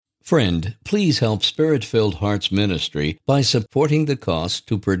Friend, please help Spirit-Filled Hearts Ministry by supporting the cost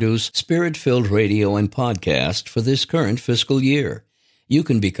to produce Spirit-Filled Radio and podcast for this current fiscal year. You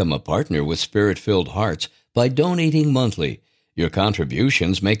can become a partner with Spirit-Filled Hearts by donating monthly. Your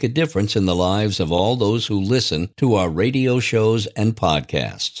contributions make a difference in the lives of all those who listen to our radio shows and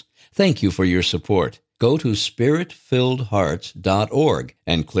podcasts. Thank you for your support. Go to spiritfilledhearts.org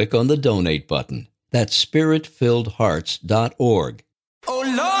and click on the donate button. That's spiritfilledhearts.org. Oh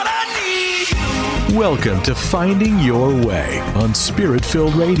Lord, I need you. Welcome to Finding Your Way on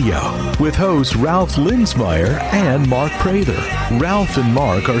Spirit-Filled Radio with hosts Ralph Lindsmeyer and Mark Prather. Ralph and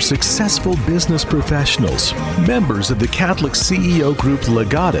Mark are successful business professionals, members of the Catholic CEO group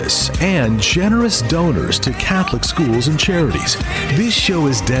Legatus, and generous donors to Catholic schools and charities. This show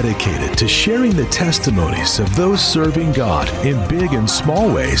is dedicated to sharing the testimonies of those serving God in big and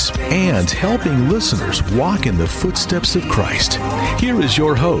small ways and helping listeners walk in the footsteps of Christ. Here is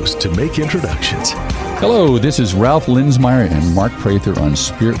your host to make introductions. Hello, this is Ralph Lindsmeyer and Mark Prather on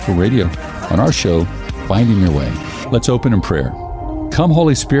Spirit-Filled Radio on our show, Finding Your Way. Let's open in prayer. Come,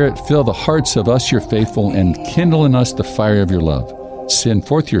 Holy Spirit, fill the hearts of us, your faithful, and kindle in us the fire of your love. Send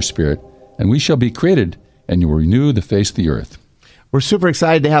forth your Spirit, and we shall be created, and you will renew the face of the earth. We're super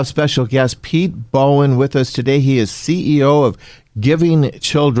excited to have special guest Pete Bowen with us today. He is CEO of Giving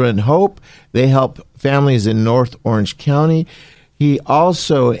Children Hope. They help families in North Orange County. He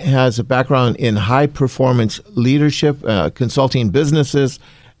also has a background in high-performance leadership, consulting businesses,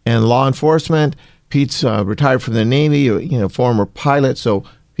 and law enforcement. Pete's retired from the Navy, former pilot. So,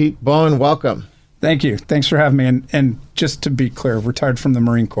 Pete Bowen, welcome. Thank you. Thanks for having me. And just to be clear, retired from the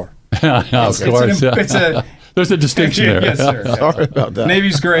Marine Corps. Of course. There's a distinction there. Yes, sir. Sorry about that.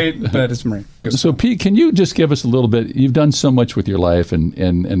 Navy's great, but it's Marine. So, Pete, can you just give us a little bit? You've done so much with your life,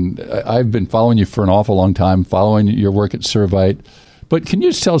 and I've been following you for an awful long time, following your work at Servite. But can you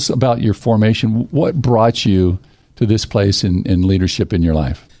just tell us about your formation? What brought you to this place in leadership in your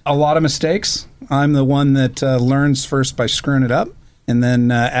life? A lot of mistakes. I'm the one that learns first by screwing it up, and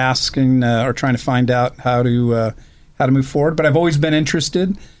then asking or trying to find out how to move forward. But I've always been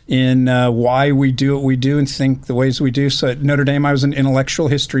interested in why we do what we do and think the ways we do. So at Notre Dame, I was an intellectual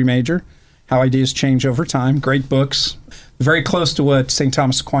history major, how ideas change over time, great books, very close to what St.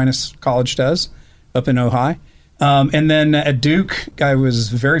 Thomas Aquinas College does up in Ojai. And then at Duke, I was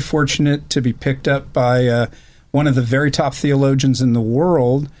very fortunate to be picked up by one of the very top theologians in the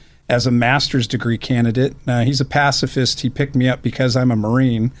world as a master's degree candidate. He's a pacifist. He picked me up because I'm a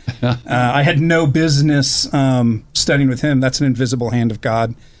Marine. I had no business studying with him. That's an invisible hand of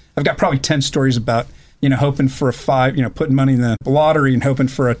God. I've got probably 10 stories about, hoping for a $5, putting money in the lottery and hoping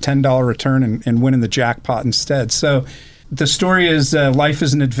for a $10 return and winning the jackpot instead. So the story is life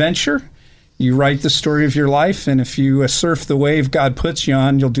is an adventure. You write the story of your life, and if you surf the wave God puts you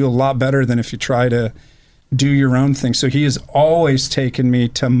on, you'll do a lot better than if you try to do your own thing. So he has always taken me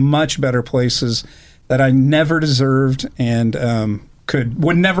to much better places that I never deserved and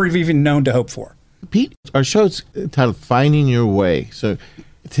would never have even known to hope for. Pete, our show's titled Finding Your Way. So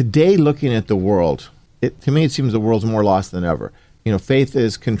today, looking at the world, to me it seems the world's more lost than ever. Faith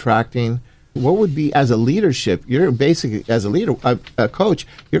is contracting. What would be, as a leadership, you're basically, as a leader, a coach,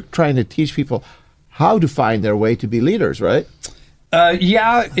 you're trying to teach people how to find their way to be leaders, right?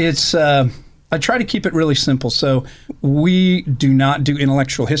 It's... I try to keep it really simple. So we do not do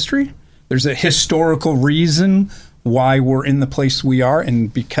intellectual history. There's a historical reason why we're in the place we are,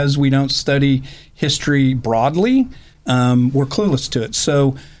 and because we don't study history broadly, we're clueless to it.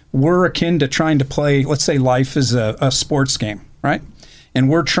 So we're akin to trying to play, let's say life is a sports game, right? And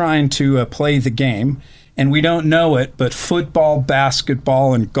we're trying to play the game, and we don't know it, but football,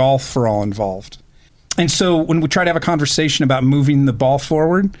 basketball, and golf are all involved. And so when we try to have a conversation about moving the ball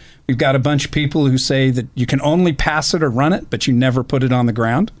forward, we've got a bunch of people who say that you can only pass it or run it, but you never put it on the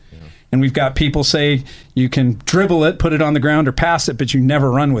ground. Yeah. And we've got people say you can dribble it, put it on the ground, or pass it, but you never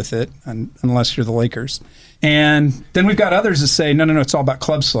run with it unless you're the Lakers. And then we've got others that say, no, it's all about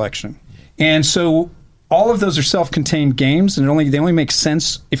club selection. And so all of those are self-contained games, and they only make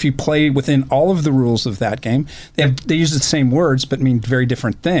sense if you play within all of the rules of that game. They use the same words, but mean very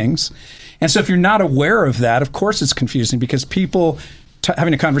different things. And so if you're not aware of that, of course it's confusing, because people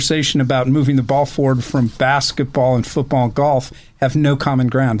having a conversation about moving the ball forward from basketball and football and golf have no common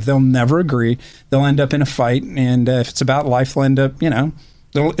ground. They'll never agree. They'll end up in a fight, and if it's about life, they'll end up,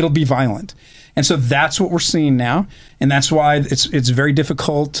 it'll be violent. And so that's what we're seeing now, and that's why it's very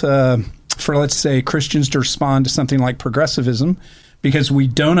difficult for, let's say, Christians to respond to something like progressivism, because we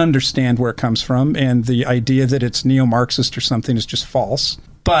don't understand where it comes from, and the idea that it's neo-Marxist or something is just false.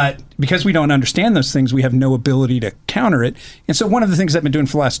 But because we don't understand those things, we have no ability to counter it. And so one of the things I've been doing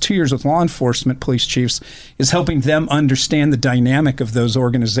for the last 2 years with law enforcement, police chiefs, is helping them understand the dynamic of those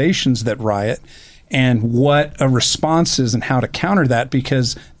organizations that riot and what a response is and how to counter that,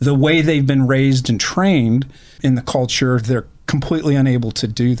 because the way they've been raised and trained in the culture, they're completely unable to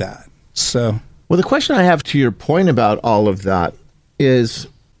do that. So, well, the question I have to your point about all of that is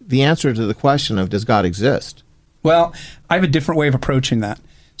the answer to the question of, does God exist? Well, I have a different way of approaching that.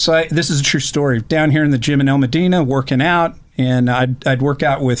 So this is a true story. Down here in the gym in El Medina, working out, and I'd work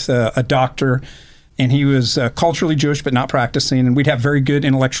out with a doctor, and he was culturally Jewish but not practicing, and we'd have very good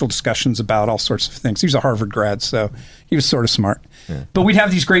intellectual discussions about all sorts of things. He was a Harvard grad, so he was sort of smart. Yeah. But we'd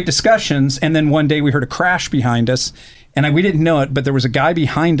have these great discussions, and then one day we heard a crash behind us, and we didn't know it, but there was a guy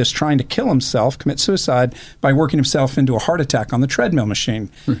behind us trying to kill himself, commit suicide, by working himself into a heart attack on the treadmill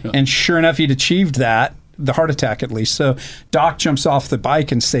machine. Yeah. And sure enough, he'd achieved that. The heart attack, at least. So Doc jumps off the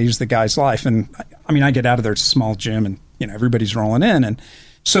bike and saves the guy's life. And I mean, I get out of there, it's a small gym, and everybody's rolling in. And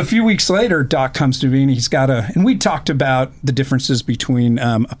so a few weeks later, Doc comes to me, and and we talked about the differences between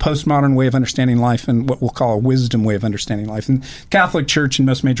a postmodern way of understanding life and what we'll call a wisdom way of understanding life. And Catholic Church and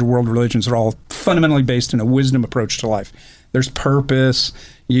most major world religions are all fundamentally based in a wisdom approach to life. There's purpose.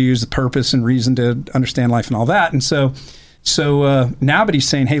 You use the purpose and reason to understand life and all that. And so now, but he's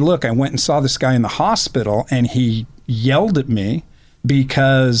saying, hey, look, I went and saw this guy in the hospital, and he yelled at me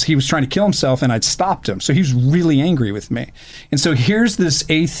because he was trying to kill himself, and I'd stopped him. So he was really angry with me. And so here's this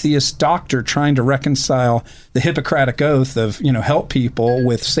atheist doctor trying to reconcile the Hippocratic Oath of, help people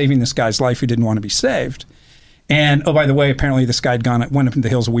with saving this guy's life who didn't want to be saved. And, oh, by the way, apparently this guy went up in the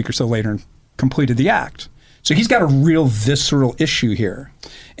hills a week or so later and completed the act. So he's got a real visceral issue here.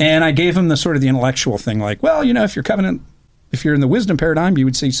 And I gave him the sort of the intellectual thing, like, well, if you're in the wisdom paradigm, you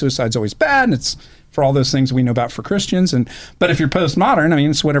would say suicide's always bad, and it's for all those things we know about for Christians. But if you're postmodern, I mean,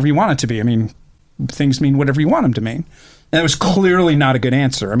 it's whatever you want it to be. I mean, things mean whatever you want them to mean. And it was clearly not a good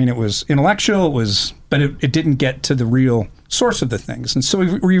answer. I mean, it was intellectual, but it didn't get to the real source of the things. And so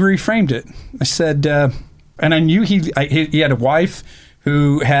we reframed it. I said, and I knew he had a wife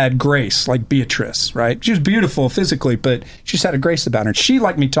who had grace, like Beatrice, right? She was beautiful physically, but she just had a grace about her. And she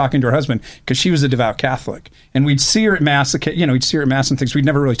liked me talking to her husband because she was a devout Catholic. And we'd see her at Mass, we'd see her at Mass and things. We'd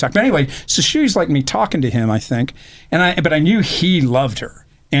never really talked. But anyway, so she was like me talking to him, I think. But I knew he loved her.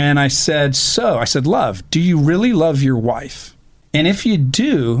 And I said, love, do you really love your wife? And if you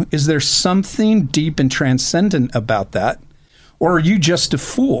do, is there something deep and transcendent about that? Or are you just a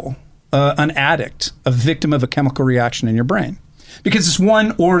fool, an addict, a victim of a chemical reaction in your brain? Because it's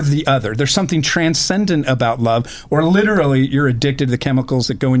one or the other. There's something transcendent about love, or literally you're addicted to the chemicals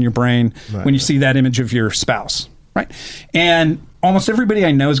that go in your brain when you see that image of your spouse, right? And almost everybody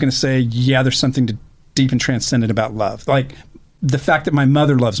I know is going to say, yeah, there's something deep and transcendent about love. Like the fact that my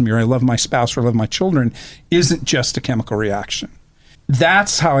mother loves me, or I love my spouse, or I love my children, isn't just a chemical reaction.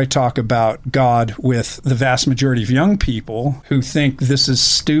 That's how I talk about God with the vast majority of young people who think this is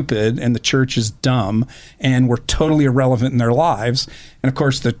stupid and the church is dumb and we're totally irrelevant in their lives. And of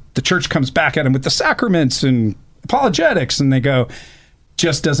course, the church comes back at them with the sacraments and apologetics, and they go,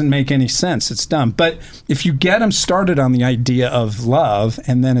 just doesn't make any sense. It's dumb. But if you get them started on the idea of love,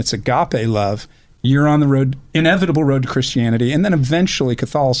 and then it's agape love, you're on the inevitable road to Christianity, and then eventually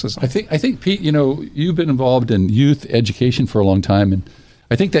Catholicism. I think, Pete, you've been involved in youth education for a long time, and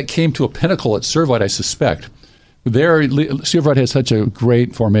I think that came to a pinnacle at Servite, I suspect. Servite has such a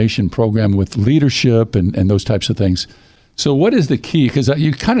great formation program with leadership and those types of things. So what is the key? Because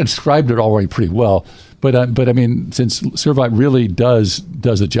you kind of described it already pretty well, but I mean, since Servite really does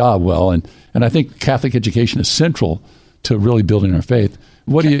a job well, and I think Catholic education is central to really building our faith.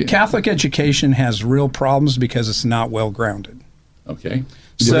 Catholic education has real problems because it's not well grounded. Okay.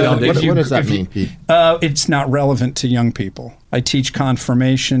 So what does that mean, Pete? It's not relevant to young people. I teach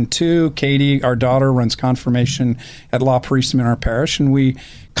confirmation too. Katie, our daughter, runs confirmation at La Parissima in our parish, and we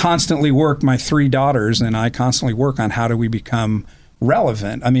constantly work, my 3 daughters and I constantly work on how do we become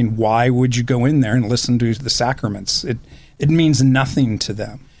relevant. I mean, why would you go in there and listen to the sacraments? It means nothing to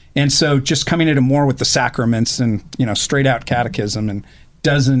them. And so just coming at it more with the sacraments and, straight out catechism and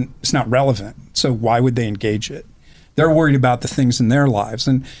it's not relevant. So why would they engage it? They're worried about the things in their lives.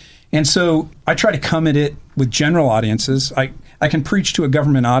 And so I try to come at it with general audiences. I can preach to a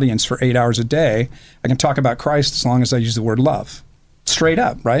government audience for 8 hours a day. I can talk about Christ as long as I use the word love. Straight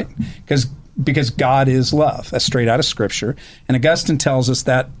up, right? Because God is love. That's straight out of Scripture. And Augustine tells us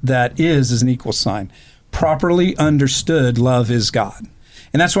that is an equal sign. Properly understood, love is God.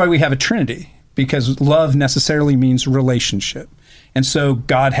 And that's why we have a Trinity. because love necessarily means relationship. And so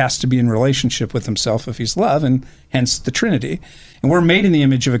God has to be in relationship with himself if he's love, and hence the Trinity. And we're made in the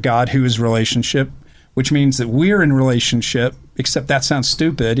image of a God who is relationship, which means that we're in relationship, except that sounds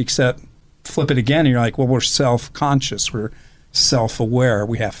stupid, except flip it again and you're like, well, we're self-conscious, we're self-aware,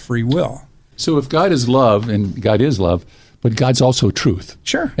 we have free will. So if God is love, and God is love, but God's also truth.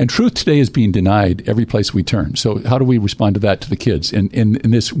 Sure. And truth today is being denied every place we turn. So how do we respond to that to the kids in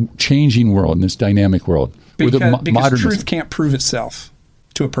this changing world, in this dynamic world? Because truth can't prove itself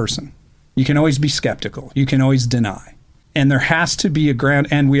to a person. You can always be skeptical. You can always deny. And there has to be a ground.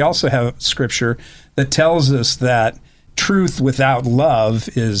 And we also have scripture that tells us that truth without love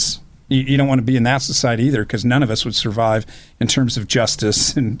is, you don't want to be in that society either, because none of us would survive in terms of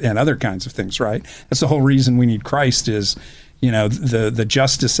justice and other kinds of things, right? That's the whole reason we need Christ is, the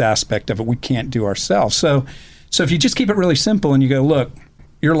justice aspect of it we can't do ourselves. So if you just keep it really simple and you go, look,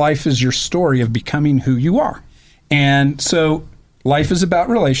 your life is your story of becoming who you are. And so life is about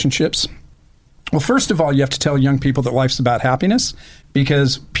relationships. Well, first of all, you have to tell young people that life's about happiness,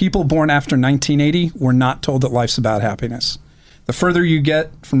 because people born after 1980 were not told that life's about happiness. The further you get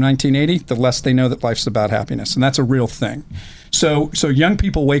from 1980, the less they know that life's about happiness. And that's a real thing. So young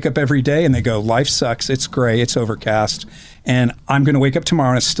people wake up every day and they go, life sucks, it's gray, it's overcast, and I'm going to wake up tomorrow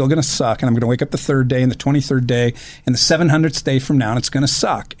and it's still going to suck, and I'm going to wake up the 3rd day and the 23rd day and the 700th day from now, and it's going to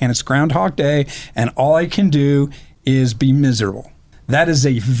suck, and it's Groundhog Day, and all I can do is be miserable. That is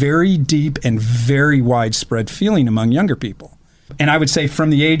a very deep and very widespread feeling among younger people. And I would say from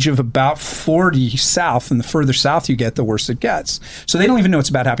the age of about 40 south, and the further south you get, the worse it gets. So they don't even know it's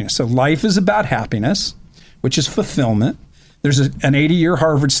about happiness. So life is about happiness, which is fulfillment. There's an 80-year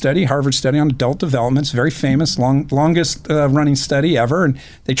Harvard study on adult development. It's very famous, longest running study ever. And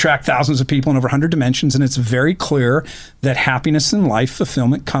they track thousands of people in over 100 dimensions. And it's very clear that happiness in life,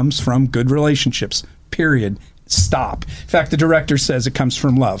 fulfillment, comes from good relationships, period. Stop. In fact, the director says it comes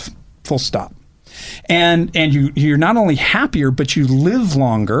from love, full stop. And you're not only happier, but you live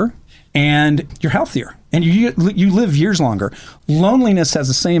longer and you're healthier. And you live years longer. Loneliness has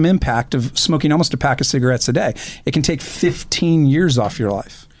the same impact of smoking almost a pack of cigarettes a day. It can take 15 years off your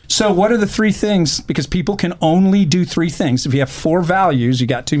life. So what are the 3 things? Because people can only do 3 things. If you have 4 values, you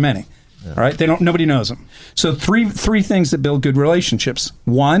got too many. Yeah. All right? Nobody knows them. So three things that build good relationships.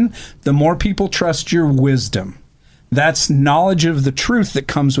 1, the more people trust your wisdom. That's knowledge of the truth that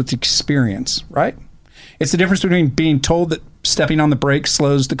comes with experience, right? It's the difference between being told that stepping on the brake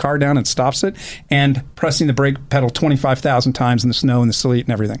slows the car down and stops it, and pressing the brake pedal 25,000 times in the snow and the sleet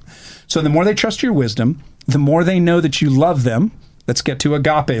and everything. So the more they trust your wisdom, the more they know that you love them. Let's get to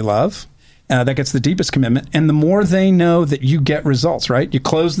agape love. That gets the deepest commitment. And the more they know that you get results, right? You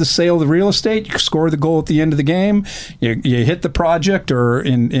close the sale of the real estate, you score the goal at the end of the game, you hit the project, or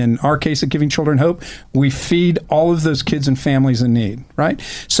in our case at Giving Children Hope, we feed all of those kids and families in need, right?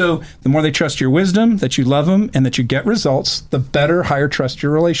 So the more they trust your wisdom, that you love them, and that you get results, the better, higher trust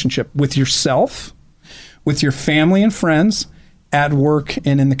your relationship with yourself, with your family and friends, at work,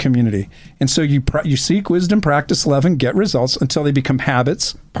 and in the community. And so you seek wisdom, practice love, and get results until they become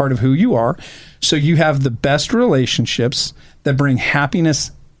habits, part of who you are. So you have the best relationships that bring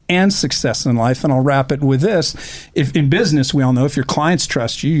happiness and success in life. And I'll wrap it with this. If in business, we all know if your clients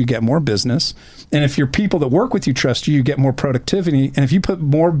trust you, you get more business. And if your people that work with you trust you, you get more productivity. And if you put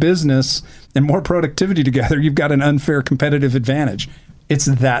more business and more productivity together, you've got an unfair competitive advantage. It's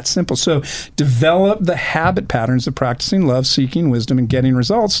that simple. So develop the habit patterns of practicing love, seeking wisdom, and getting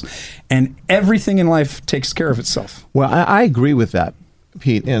results, and everything in life takes care of itself. Well, I agree with that,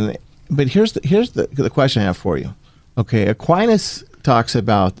 Pete. But here's the question I have for you. Okay, Aquinas talks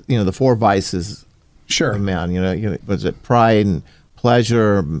about the 4 vices. Sure. Of man. Was it pride and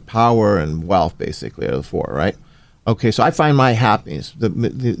pleasure, and power, and wealth? Basically, are the 4, right? Okay, so I find my happiness. The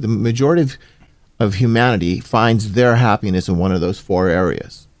majority of humanity finds their happiness in one of those 4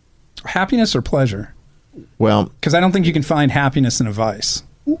 areas. Happiness or pleasure? Well, because I don't think you can find happiness in a vice.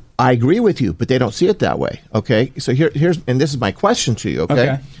 I agree with you, but they don't see it that way. Okay, so here's and this is my question to you.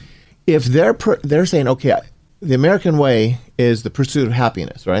 Okay, if they're saying, okay, the American way is the pursuit of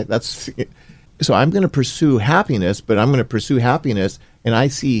happiness, right? So I'm going to pursue happiness, but I'm going to pursue happiness, and I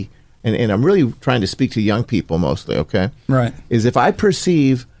see, and I'm really trying to speak to young people mostly. Okay, right? Is if I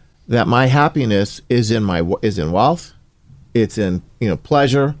perceive that my happiness is in wealth, it's in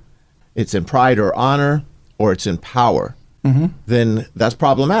pleasure, it's in pride or honor, or it's in power, then that's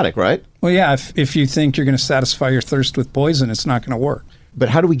problematic, right? Well, yeah. If you think you're going to satisfy your thirst with poison, it's not going to work. But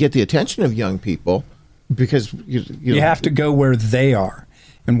how do we get the attention of young people? Because you have to go where they are,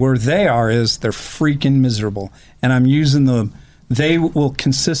 and where they are is they're freaking miserable. And I'm using the they will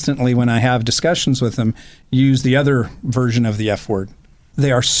consistently, when I have discussions with them, use the other version of the F word.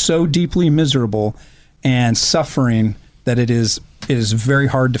 They are so deeply miserable and suffering that it is very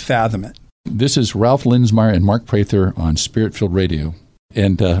hard to fathom it. This is Ralph Lindsmeyer and Mark Prather on Spirit-Filled Radio.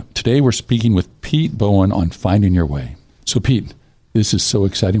 And today we're speaking with Pete Bowen on Finding Your Way. So Pete, this is so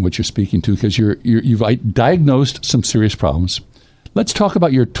exciting what you're speaking to, because you've diagnosed some serious problems. Let's talk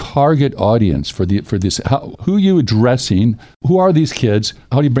about your target audience for this. Who are you addressing? Who are these kids?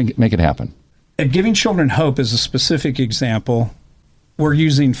 How do you make it happen? At Giving Children Hope is a specific example. We're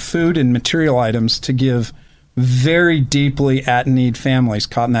using food and material items to give very deeply at-need families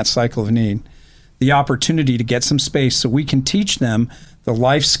caught in that cycle of need the opportunity to get some space so we can teach them the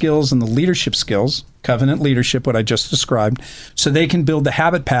life skills and the leadership skills, covenant leadership, what I just described, so they can build the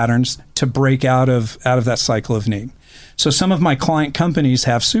habit patterns to break out of that cycle of need. So some of my client companies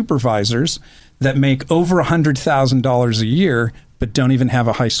have supervisors that make over $100,000 a year but don't even have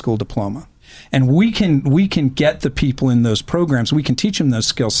a high school diploma. And we can get the people in those programs, we can teach them those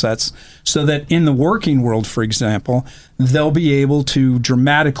skill sets so that in the working world, for example, they'll be able to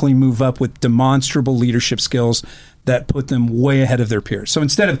dramatically move up with demonstrable leadership skills that put them way ahead of their peers. So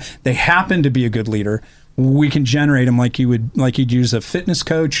instead of they happen to be a good leader, we can generate them like you'd use a fitness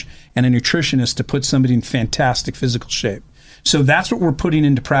coach and a nutritionist to put somebody in fantastic physical shape. So that's what we're putting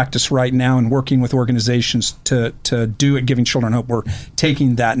into practice right now and working with organizations to do at Giving Children Hope. We're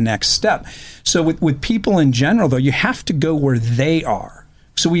taking that next step. So with people in general, though, you have to go where they are.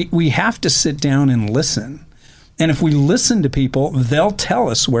 So we have to sit down and listen. And if we listen to people, they'll tell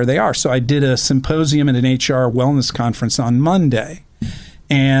us where they are. So I did a symposium at an HR wellness conference on Monday,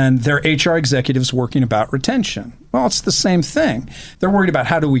 and their HR executives working about retention. Well, it's the same thing. They're worried about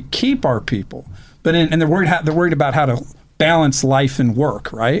how do we keep our people, and they're worried about how to balance life and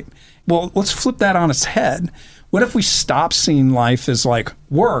work, right? Well, let's flip that on its head. What if we stop seeing life as like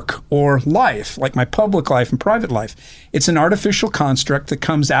work or life, like my public life and private life? It's an artificial construct that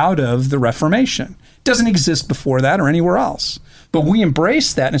comes out of the Reformation. It doesn't exist before that or anywhere else. But we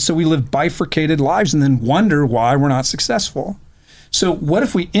embrace that, and so we live bifurcated lives and then wonder why we're not successful. So what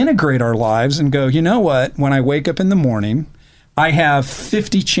if we integrate our lives and go, you know what, when I wake up in the morning, I have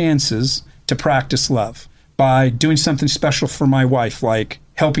 50 chances to practice love by doing something special for my wife, like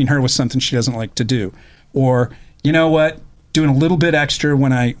helping her with something she doesn't like to do. Or, you know what, doing a little bit extra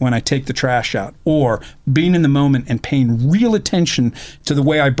when I take the trash out. Or being in the moment and paying real attention to the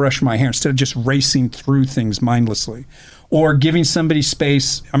way I brush my hair instead of just racing through things mindlessly. Or giving somebody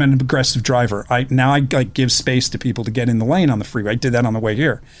space. I'm an aggressive driver. I give space to people to get in the lane on the freeway. I did that on the way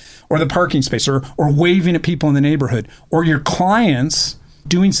here. Or the parking space, or waving at people in the neighborhood. Or your clients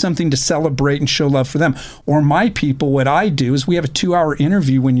doing something to celebrate and show love for them. Or my people, what I do is we have a 2-hour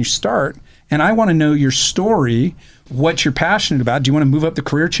interview when you start, and I want to know your story, what you're passionate about. Do you want to move up the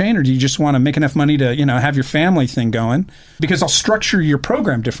career chain, or do you just want to make enough money to, have your family thing going? Because I'll structure your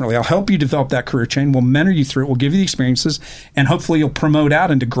program differently. I'll help you develop that career chain. We'll mentor you through it. We'll give you the experiences, and hopefully you'll promote out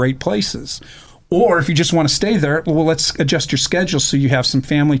into great places. Or if you just want to stay there, well, let's adjust your schedule so you have some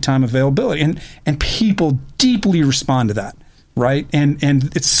family time availability. And people deeply respond to that. Right? And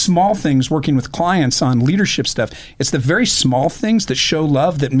it's small things working with clients on leadership stuff. It's the very small things that show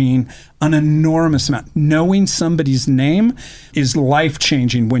love that mean an enormous amount. Knowing somebody's name is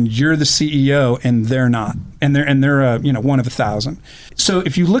life-changing when you're the CEO and they're not. And they're one of 1,000. So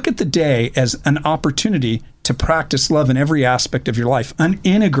if you look at the day as an opportunity to practice love in every aspect of your life, an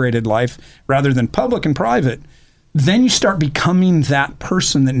integrated life rather than public and private, then you start becoming that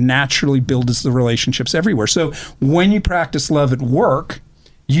person that naturally builds the relationships everywhere. So when you practice love at work,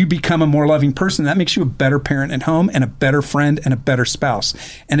 you become a more loving person. That makes you a better parent at home and a better friend and a better spouse.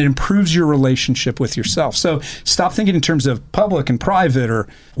 And it improves your relationship with yourself. So stop thinking in terms of public and private or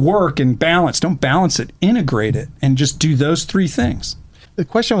work and balance. Don't balance it. Integrate it and just do those 3 things. The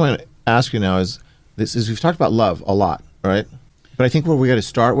question I want to ask you now is we've talked about love a lot, right? But I think what we got to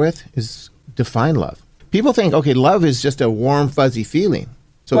start with is define love. People think, okay, love is just a warm, fuzzy feeling.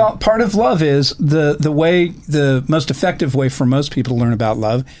 So, well, part of love is the most effective way for most people to learn about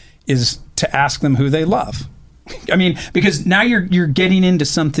love is to ask them who they love. I mean, because now you're getting into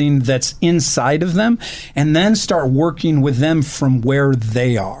something that's inside of them, and then start working with them from where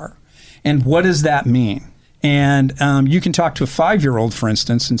they are. And what does that mean? And you can talk to a 5-year-old, for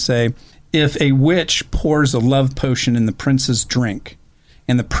instance, and say, if a witch pours a love potion in the prince's drink,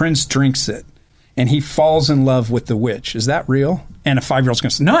 and the prince drinks it, and he falls in love with the witch, is that real? And a 5-year-old's going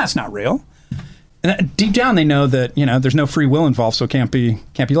to say, no, that's not real. And deep down, they know that there's no free will involved, so it can't be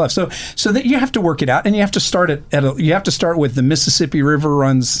love. So that you have to work it out, and you have to start with the Mississippi River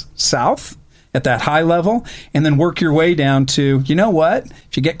runs south, at that high level, and then work your way down to, you know what?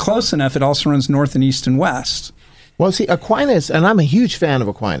 If you get close enough, it also runs north and east and west. Well, see, Aquinas, and I'm a huge fan of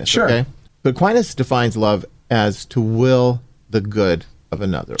Aquinas, Sure. okay? But Aquinas defines love as to will the good of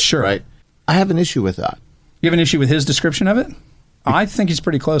another, Sure. right? I have an issue with that, You have an issue with his description of it? I think he's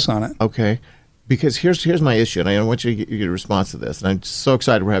pretty close on it. okay? Because here's my issue, and I want you to get a response to this, and I'm so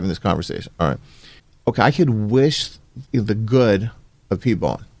excited we're having this conversation. All right. Okay, I could wish the good of Pete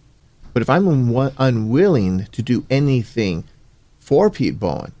Bowen, but if I'm unwilling to do anything for Pete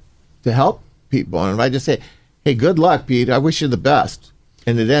Bowen, to help Pete Bowen, if I just say, hey, good luck, Pete, I wish you the best,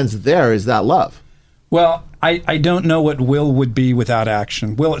 and it ends there, is that love? Well, I don't know what will would be without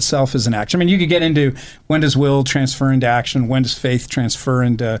action. Will itself is an action. I mean, you could get into when does will transfer into action? When does faith transfer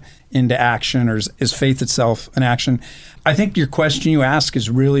into action? Or is faith itself an action? I think your question you ask is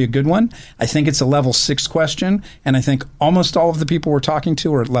really a good one. I think it's a level 6 question, and I think almost all of the people we're talking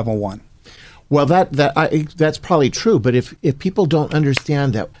to are at level 1. Well, that's probably true, but if people don't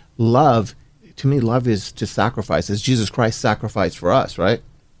understand that love, to me, love is to sacrifice, as Jesus Christ sacrificed for us, right?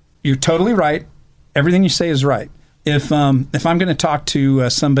 You're totally right. Everything you say is right. If I'm going to talk to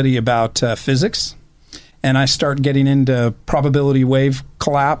somebody about physics, and I start getting into probability wave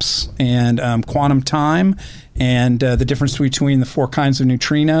collapse and quantum time, and the difference between the 4 kinds of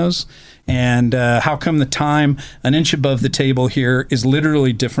neutrinos, and how come the time an inch above the table here is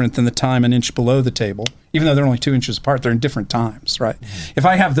literally different than the time an inch below the table, even though they're only 2 inches apart, they're in different times, right? Mm-hmm. If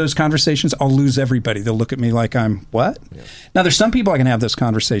I have those conversations, I'll lose everybody. They'll look at me like I'm, what? Yeah. Now, there's some people I can have those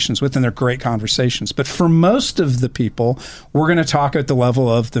conversations with, and they're great conversations. But for most of the people, we're going to talk at the level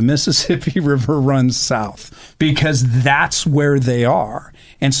of the Mississippi River runs south, because that's where they are.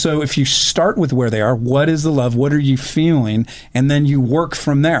 And so if you start with where they are, what is the love? What are you feeling? And then you work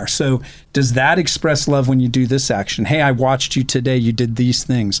from there. So does that express love when you do this action? Hey, I watched you today. You did these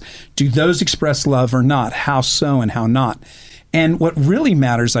things. Do those express love or not? How so and how not? And what really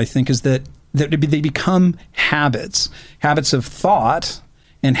matters, I think, is that they become habits of thought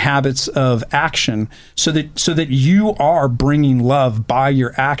and habits of action, so that you are bringing love by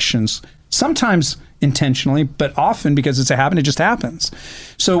your actions, sometimes intentionally, but often because it's a habit, it just happens.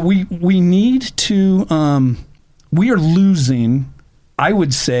 So we need to, we are losing, I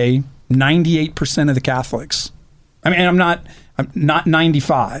would say, 98% of the Catholics. I mean, I'm not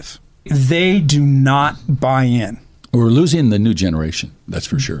 95. They do not buy in. We're losing the new generation, that's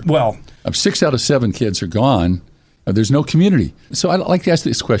for sure. Well, 6 out of 7 kids are gone. There's no community. So I'd like to ask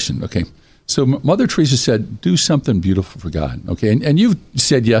this question, okay? So Mother Teresa said, do something beautiful for God, okay? And you've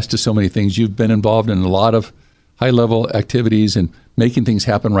said yes to so many things. You've been involved in a lot of high-level activities and making things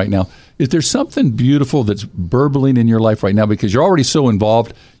happen right now. Is there something beautiful that's burbling in your life right now? Because you're already so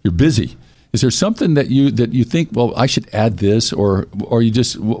involved, you're busy. Is there something that you think, well, I should add this, or you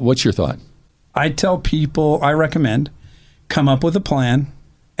just, what's your thought? I tell people, I recommend, come up with a plan,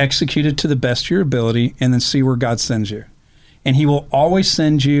 execute it to the best of your ability, and then see where God sends you. And he will always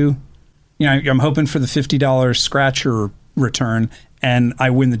send you, you know, I'm hoping for the $50 scratcher return, and I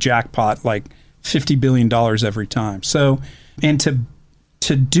win the jackpot like $50 billion every time. So, and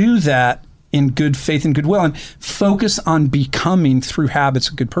to do that in good faith and goodwill, and focus on becoming through habits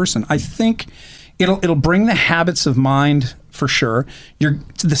a good person. I think it'll bring the habits of mind for sure.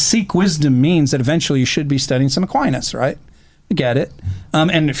 The seek wisdom means that eventually you should be studying some Aquinas, right? I get it.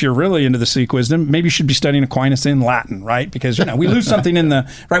 And if you're really into the seek wisdom, maybe you should be studying Aquinas in Latin, right? Because, you know, we lose something in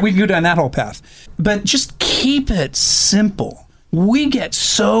the, right? We can go down that whole path. But just keep it simple. We get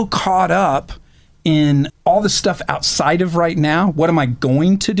so caught up in all the stuff outside of right now. What am I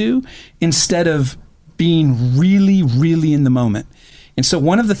going to do? Instead of being really, really in the moment. And so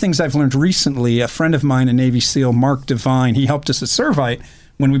one of the things I've learned recently, a friend of mine, a Navy SEAL, Mark Devine, he helped us at Servite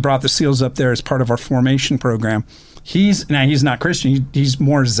when we brought the SEALs up there as part of our formation program. He's not Christian, he's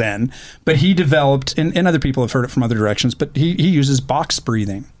more Zen, but he developed, and other people have heard it from other directions, but he uses box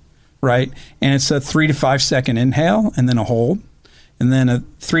breathing, right? And it's a 3 to 5 second inhale and then a hold, and then a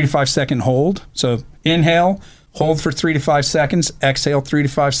 3 to 5 second hold. So inhale, hold for 3 to 5 seconds, exhale 3 to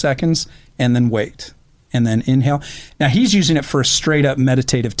 5 seconds, and then wait. And then inhale. Now, he's using it for a straight up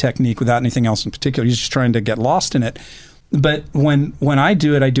meditative technique without anything else in particular. He's just trying to get lost in it. But when I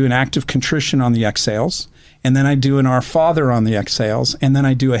do it, I do an act of contrition on the exhales, and then I do an Our Father on the exhales, and then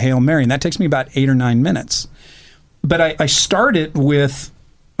I do a Hail Mary. And that takes me about 8 or 9 minutes. But I started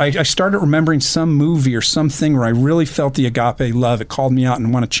remembering some movie or something where I really felt the agape love. It called me out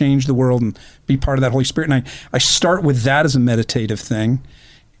and want to change the world and be part of that Holy Spirit. And I start with that as a meditative thing.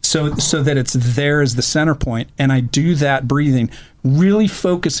 So that it's there as the center point, and I do that breathing, really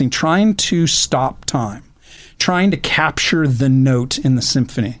focusing, trying to stop time, trying to capture the note in the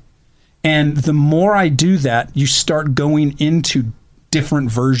symphony. And the more I do that, you start going into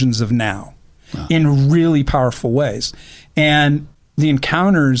different versions of now in really powerful ways. And the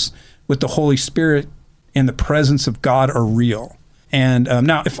encounters with the Holy Spirit and the presence of God are real. And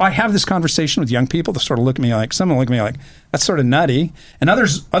now, if I have this conversation with young people, they'll sort of look at me like, some will look at me like, that's sort of nutty. And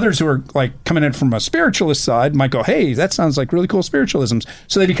others who are like coming in from a spiritualist side might go, hey, that sounds like really cool spiritualisms.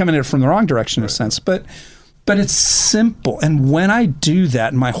 So they'd be coming in it from the wrong direction in a sense. But it's simple. And when I do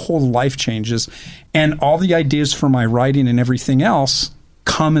that, my whole life changes. And all the ideas for my writing and everything else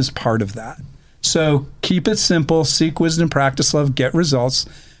come as part of that. So keep it simple, seek wisdom, practice love, get results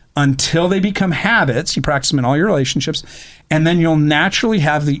until they become habits. You practice them in all your relationships. And then you'll naturally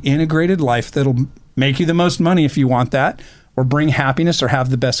have the integrated life that'll make you the most money if you want that, or bring happiness, or have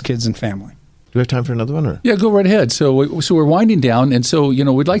the best kids and family. Do we have time for another one? Or? Yeah, go right ahead. So we're winding down, and so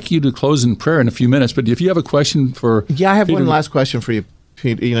we'd like you to close in prayer in a few minutes. But if you have a question for I have Peter, one last question for you,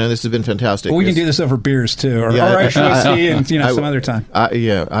 Pete. This has been fantastic. Well, we can do this over beers too, or Yeah, HBC and some other time.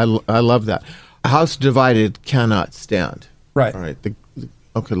 I love that. A house divided cannot stand. Right. All right.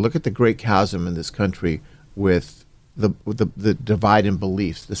 Okay. Look at the great chasm in this country with the divide in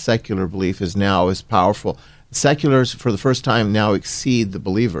beliefs. The secular belief is now as powerful. Seculars, for the first time, now exceed the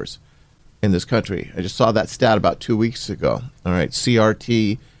believers in this country. I just saw that stat about 2 weeks ago. All right,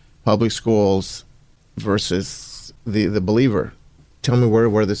 CRT, public schools versus the believer. Tell me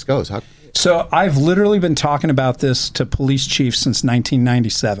where this goes. So I've literally been talking about this to police chiefs since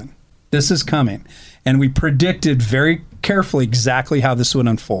 1997. This is coming. And we predicted very carefully exactly how this would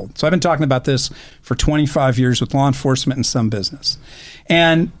unfold. So I've been talking about this for 25 years with law enforcement and some business.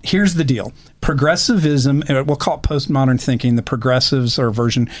 And here's the deal. Progressivism, we'll call it postmodern thinking. The progressives are a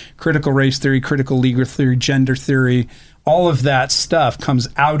version, critical race theory, critical legal theory, gender theory, all of that stuff comes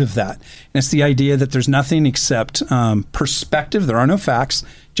out of that. And it's the idea that there's nothing except perspective. There are no facts,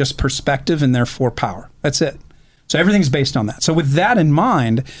 just perspective and therefore power. That's it. So everything's based on that. So with that in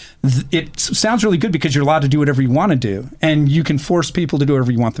mind, it sounds really good because you're allowed to do whatever you want to do. And you can force people to do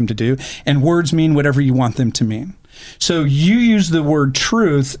whatever you want them to do. And words mean whatever you want them to mean. So you use the word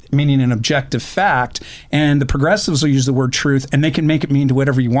truth, meaning an objective fact, and the progressives will use the word truth, and they can make it mean to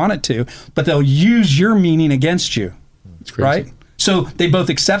whatever you want it to, but they'll use your meaning against you. It's crazy. Right? So they both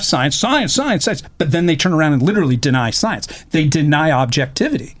accept science, but then they turn around and literally deny science. They deny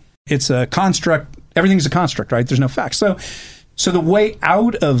objectivity. It's a construct. Everything's a construct, right? There's no facts. So the way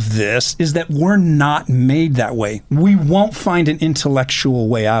out of this is that we're not made that way. We won't find an intellectual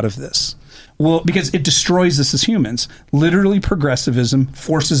way out of this. Well, because it destroys us as humans. Literally, progressivism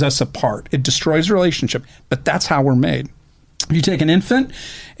forces us apart. It destroys relationship, but that's how we're made. You take an infant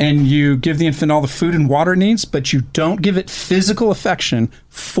and you give the infant all the food and water it needs, but you don't give it physical affection,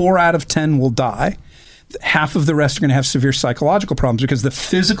 4 out of 10 will die. Half of the rest are going to have severe psychological problems because the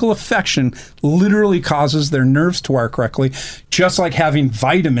physical affection literally causes their nerves to wire correctly, just like having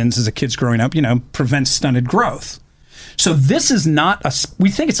vitamins as a kid's growing up, prevents stunted growth. So this is not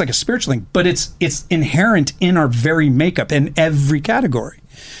we think it's like a spiritual thing, but it's inherent in our very makeup in every category.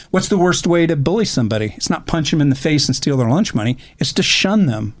 What's the worst way to bully somebody? It's not punch them in the face and steal their lunch money. It's to shun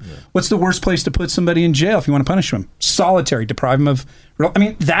them. Yeah. What's the worst place to put somebody in jail if you want to punish them? Solitary, deprive them of...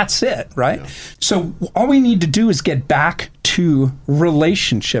 that's it, right? Yeah. So all we need to do is get back to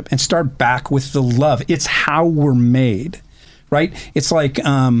relationship and start back with the love. It's how we're made, right? It's like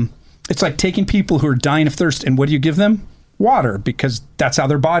taking people who are dying of thirst, and what do you give them? Water, because that's how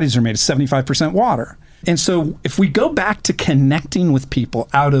their bodies are made. It's 75% water. And so if we go back to connecting with people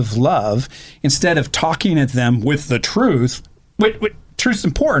out of love, instead of talking at them with the truth, truth's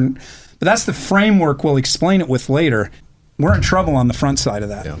important, but that's the framework we'll explain it with later. We're in trouble on the front side of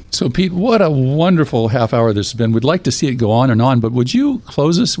that. Yeah. So, Pete, what a wonderful half hour this has been. We'd like to see it go on and on, but would you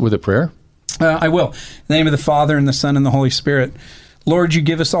close us with a prayer? I will. In the name of the Father, and the Son, and the Holy Spirit. Lord, you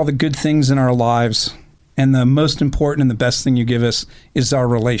give us all the good things in our lives, and the most important and the best thing you give us is our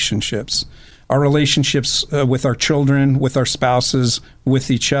relationships. Our relationships with our children, with our spouses,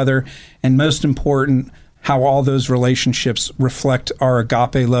 with each other, and most important, how all those relationships reflect our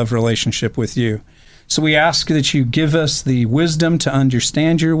agape love relationship with you. So we ask that you give us the wisdom to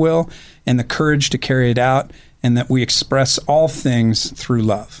understand your will and the courage to carry it out, and that we express all things through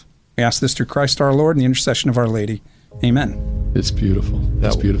love. We ask this through Christ our Lord and the intercession of Our Lady. Amen. It's beautiful.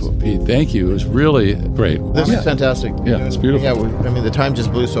 That's beautiful, Pete. Thank you. It was really great. This is fantastic. Yeah, it's beautiful. Yeah, the time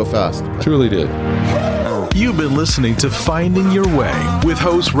just blew so fast. Truly did. You've been listening to Finding Your Way with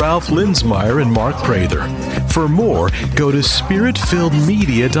hosts Ralph Lindsmeyer and Mark Prather. For more, go to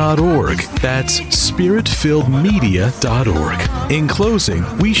spiritfilledmedia.org. That's spiritfilledmedia.org. In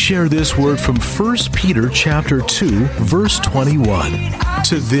closing, we share this word from 1 Peter chapter 2, verse 21.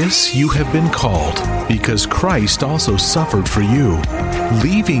 To this you have been called, because Christ also suffered for you,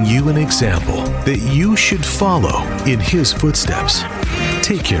 leaving you an example that you should follow in his footsteps.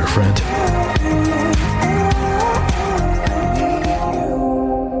 Take care, friend.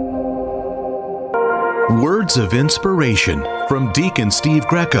 Words of inspiration from Deacon Steve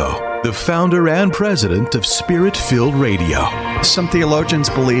Greco, the founder and president of Spirit-Filled Radio. Some theologians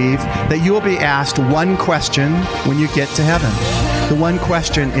believe that you will be asked one question when you get to heaven. The one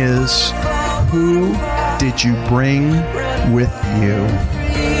question is, who did you bring with you?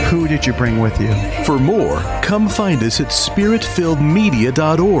 Who did you bring with you? For more, come find us at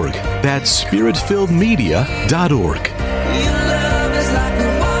spiritfilledmedia.org. That's spiritfilledmedia.org.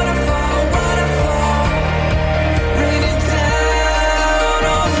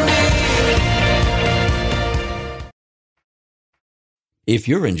 If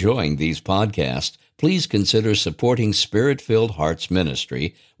you're enjoying these podcasts, please consider supporting Spirit-Filled Hearts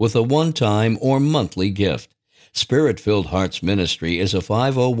Ministry with a one-time or monthly gift. Spirit-Filled Hearts Ministry is a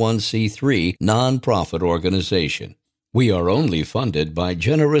 501c3 nonprofit organization. We are only funded by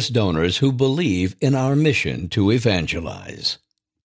generous donors who believe in our mission to evangelize.